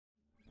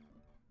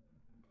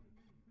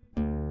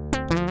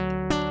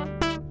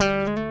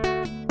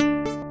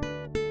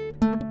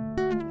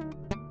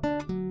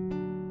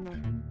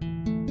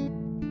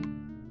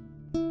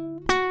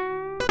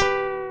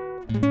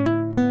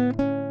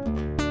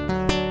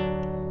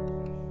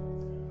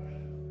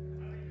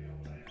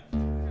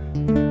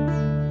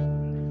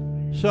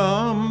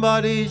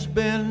Somebody's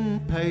been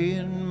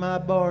paying my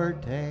bar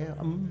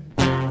tab,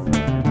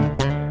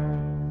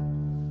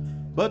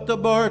 but the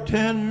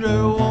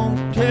bartender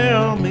won't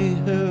tell me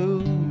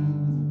who.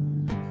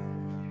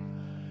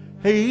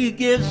 He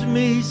gives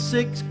me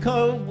 6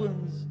 cold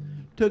ones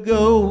to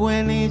go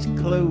when he's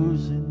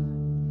closing,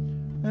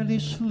 and he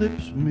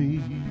slips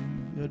me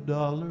 $1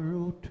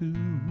 or 2.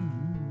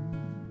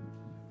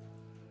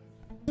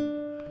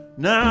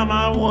 Now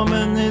my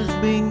woman has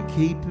been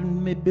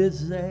keeping me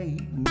busy.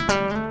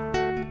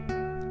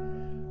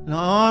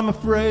 Now I'm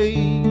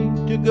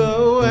afraid to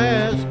go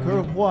ask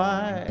her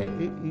why.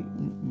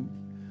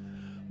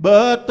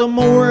 But the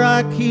more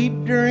I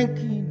keep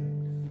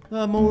drinking,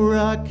 the more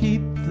I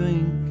keep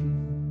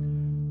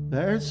thinking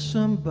there's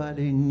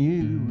somebody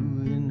new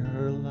in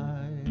her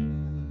life.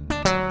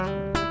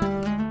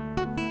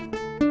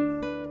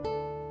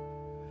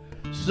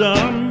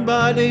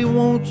 Somebody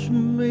wants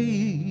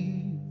me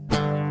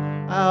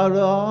out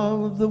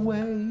of the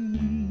way.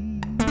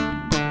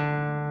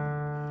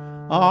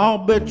 I'll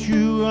bet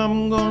you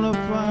I'm gonna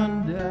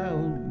find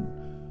out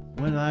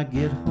when I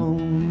get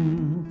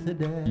home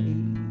today.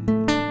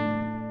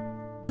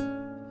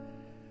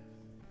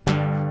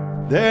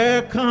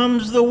 There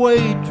comes the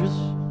waitress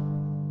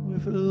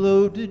with a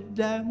loaded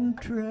down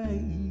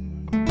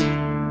tray.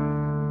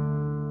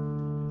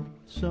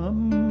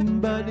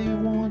 Somebody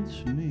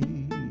wants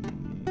me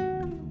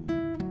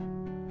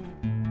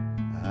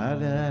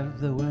out of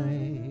the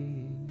way.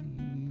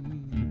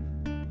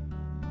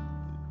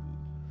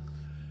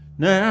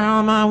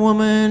 Now my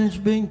woman's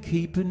been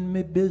keeping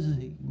me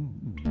busy,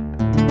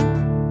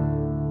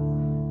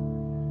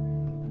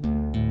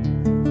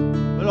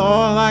 but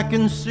all I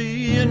can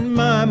see in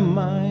my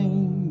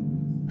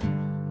mind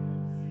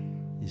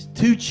is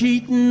 2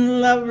 cheating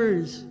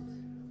lovers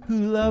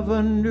who love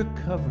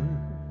undercover,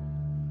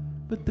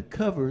 but the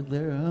cover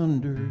they're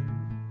under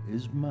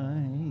is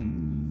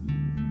mine.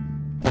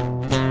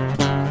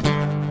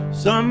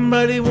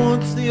 Somebody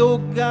wants the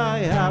old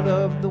guy out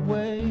of the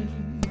way.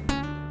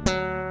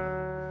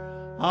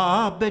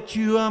 I'll bet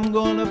you I'm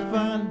gonna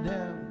find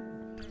out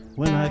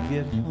when I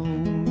get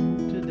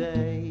home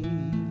today.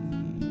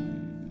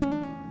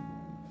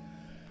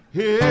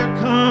 Here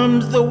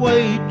comes the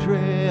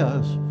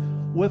waitress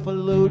with a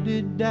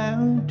loaded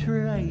down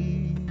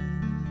tray.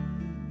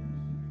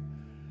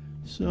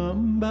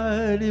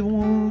 Somebody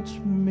wants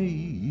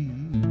me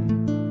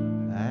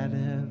out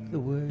of the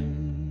way.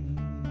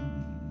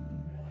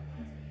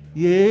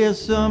 Yeah,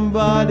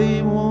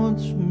 somebody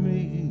wants me